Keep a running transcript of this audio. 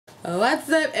What's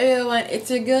up, everyone?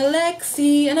 It's your girl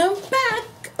Lexi, and I'm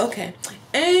back. Okay.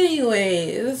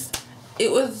 Anyways,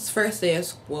 it was first day of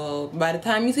school. By the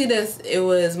time you see this, it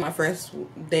was my first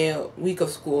week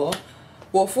of school.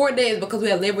 Well, 4 days because we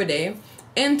had Labor Day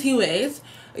in 2 ways.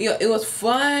 It was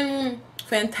fun,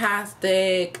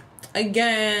 fantastic.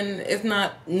 Again, it's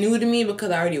not new to me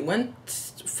because I already went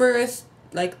first,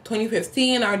 like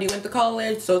 2015. I already went to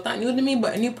college, so it's not new to me.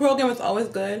 But a new program is always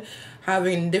good.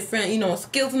 Having different,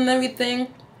 skills and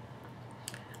everything.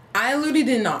 I literally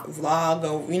did not vlog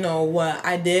or, what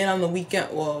I did on the weekend,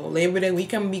 well, Labor Day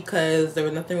weekend, because there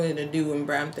was nothing really to do in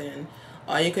Brampton.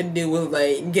 All you could do was,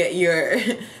 like, get your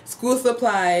school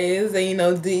supplies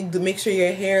and, do make sure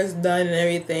your hair is done and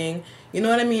everything. You know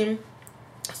what I mean?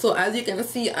 So, as you can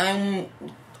see, I'm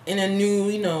in a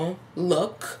new,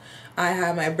 look. I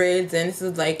have my braids, and this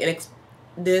is, like,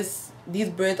 these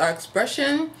braids are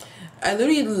expression. I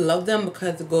literally love them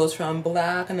because it goes from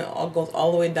black and it all goes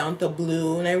all the way down to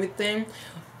blue and everything.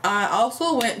 I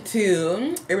also went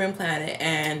to Urban Planet,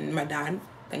 and my dad,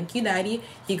 thank you daddy,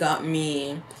 he got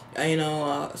me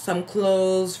some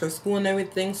clothes for school and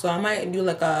everything. So I might do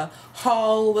like a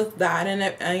haul with that, and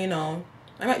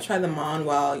I might try them on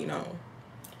while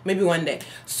maybe one day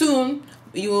soon.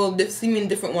 You will see me in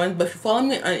different ones. But if you follow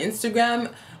me on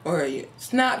Instagram or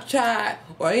Snapchat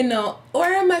or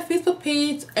or my Facebook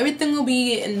page, everything will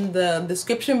be in the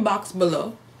description box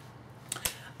below.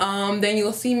 Then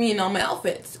you'll see me in all my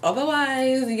outfits.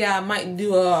 Otherwise, yeah, I might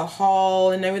do a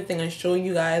haul and everything and show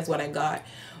you guys what I got.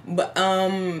 But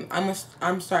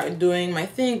I'm start doing my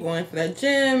thing, going to the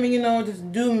gym,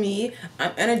 just do me.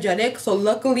 I'm energetic, so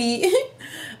luckily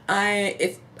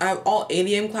I have all 8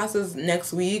 AM classes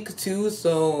next week too,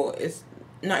 so it's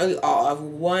not really all. I have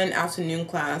one afternoon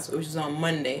class, which is on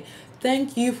Monday.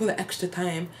 Thank you for the extra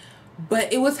time.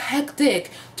 But it was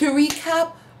hectic. To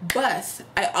recap, bus.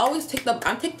 I take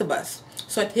the bus.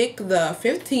 So I take the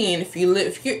 15. If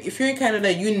you're in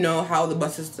Canada, you know how the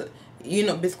bus is.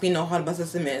 Basically know how the bus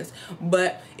system is.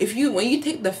 But when you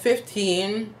take the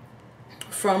 15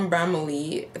 from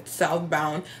Bramalea, it's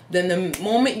southbound, then the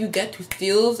moment you get to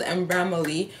Steeles and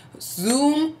Bramalea,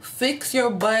 zoom, fix your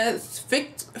bus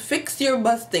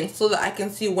thing so that I can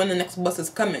see when the next bus is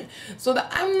coming, so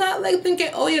that I'm not like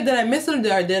thinking, oh yeah, did I miss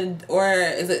it, or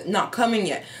is it not coming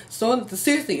yet? So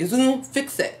seriously, zoom,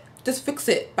 fix it. Just fix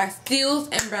it by Steeles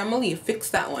and Bramalea. Fix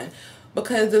that one,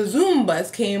 because the Zoom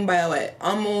bus came by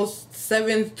almost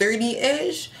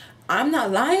 7:30ish. I'm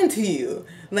not lying to you.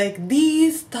 Like,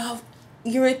 these stuff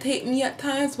irritate me at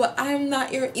times, but I'm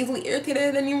not easily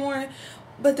irritated anymore.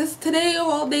 But today of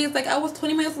all days, like, I was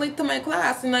 20 minutes late to my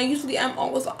class, and I usually am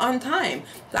always on time.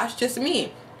 That's just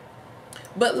me.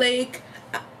 But like,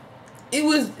 it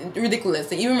was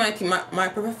ridiculous. And even my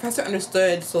professor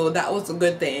understood, so that was a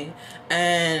good thing.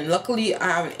 And luckily I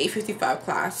have an 8:55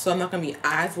 class, so I'm not gonna be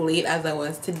as late as I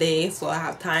was today, so I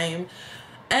have time.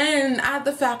 And add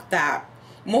the fact that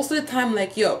most of the time,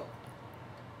 like, you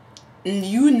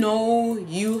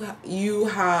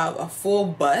have a full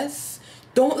bus,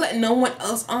 don't let no one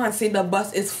else on say the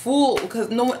bus is full, because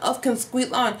no one else can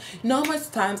squeeze on. You know how much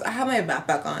times I have my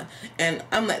backpack on and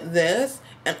I'm like this,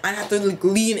 and I have to like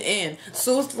lean in.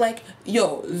 So it's like,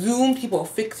 Zoom people,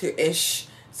 fix your ish,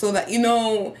 so that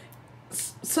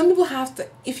some people have to.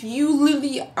 If you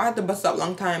literally are at the bus stop a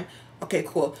long time, okay,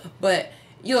 cool, but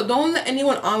don't let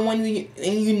anyone on when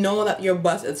you know that your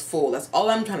bus is full. That's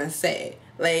all I'm trying to say.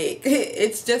 Like,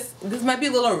 it's just, this might be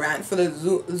a little rant for the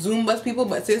Zoom bus people,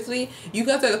 but seriously, you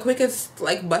guys are the quickest,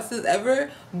 like, buses ever,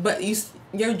 but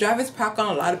your drivers pack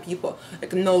on a lot of people,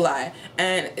 like, no lie.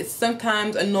 And it's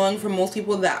sometimes annoying for most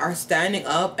people that are standing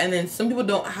up, and then some people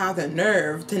don't have the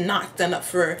nerve to not stand up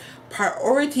for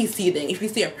priority seating. If you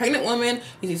see a pregnant woman,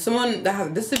 you see someone that has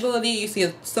a disability, you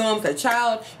see someone with a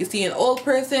child, you see an old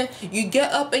person, you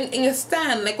get up and you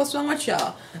stand. Like, what's wrong with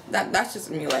y'all? That's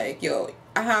just me. Like,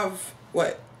 I have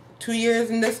 2 years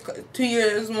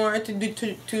more to do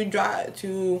to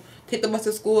take the bus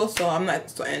to school, so I'm not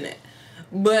sweating it.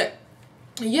 But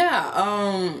yeah,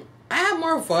 I have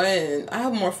more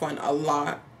fun a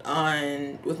lot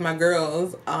with my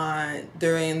girls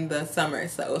during the summer,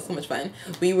 so it was so much fun.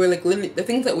 We were like, literally, the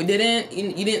things that we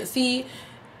you didn't see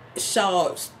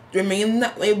shall remain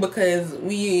that way, because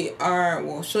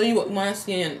we'll show you what we want to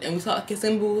see. And we saw a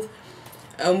kissing booth,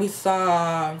 and we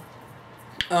saw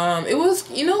it was,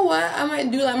 what I might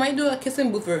do a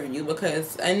kissing booth review,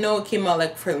 because I know it came out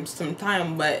like for some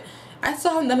time, but I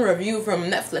still haven't done a review from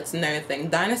Netflix and everything.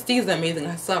 Dynasty is amazing.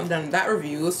 I still haven't done that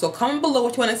review. So comment below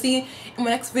what you want to see in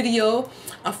my next video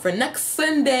for next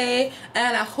Sunday.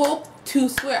 And I hope to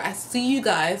swear I see you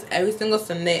guys every single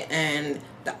Sunday. And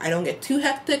that I don't get too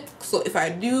hectic. So if I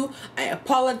do, I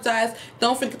apologize.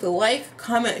 Don't forget to like,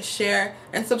 comment, share,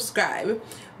 and subscribe.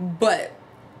 But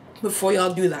before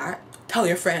y'all do that, tell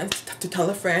your friends to tell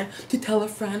a friend to tell a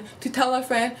friend to tell a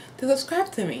friend to subscribe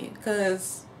to me,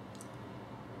 because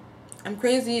I'm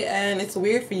crazy and it's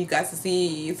weird for you guys to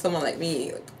see someone like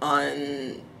me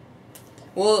on,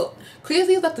 well,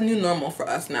 crazy is like the new normal for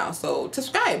us now. So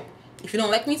subscribe. If you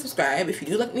don't like me, subscribe. If you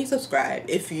do like me, subscribe.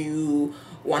 If you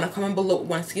want to comment below what you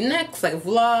want to see next, like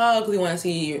vlogs, you want to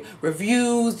see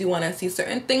reviews, you want to see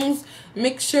certain things,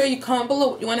 make sure you comment below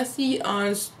what you want to see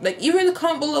on, like, even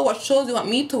comment below what shows you want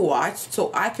me to watch so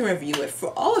I can review it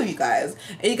for all of you guys,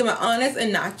 and you get my honest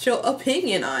and natural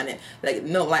opinion on it. Like,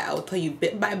 no lie, I will tell you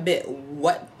bit by bit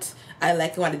what I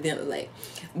like and what I didn't like.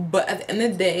 But at the end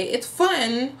of the day, it's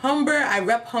fun. Humber, I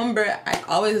rep Humber, I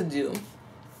always do.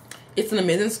 It's an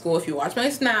amazing school. If you watch my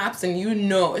snaps, and you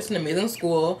know it's an amazing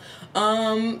school.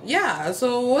 Yeah,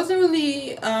 so it wasn't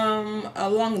really a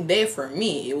long day for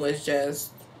me. It was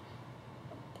just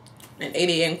an 8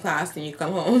 a.m. class and you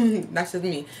come home. That's just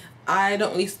me. I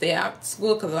don't really stay at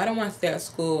school because I don't want to stay at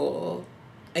school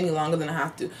any longer than I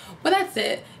have to. But that's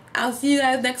it. I'll see you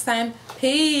guys next time.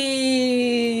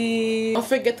 Peace. Don't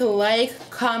forget to like,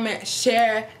 comment,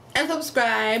 share, and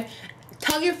subscribe.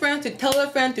 Tell your friend to tell a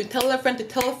friend to tell a friend to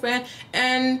tell a friend.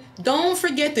 And don't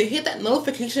forget to hit that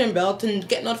notification bell to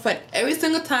get notified every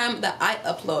single time that I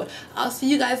upload. I'll see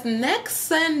you guys next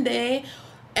Sunday.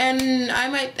 And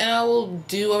I will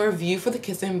do a review for the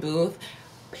kissing booth.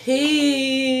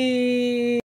 Peace.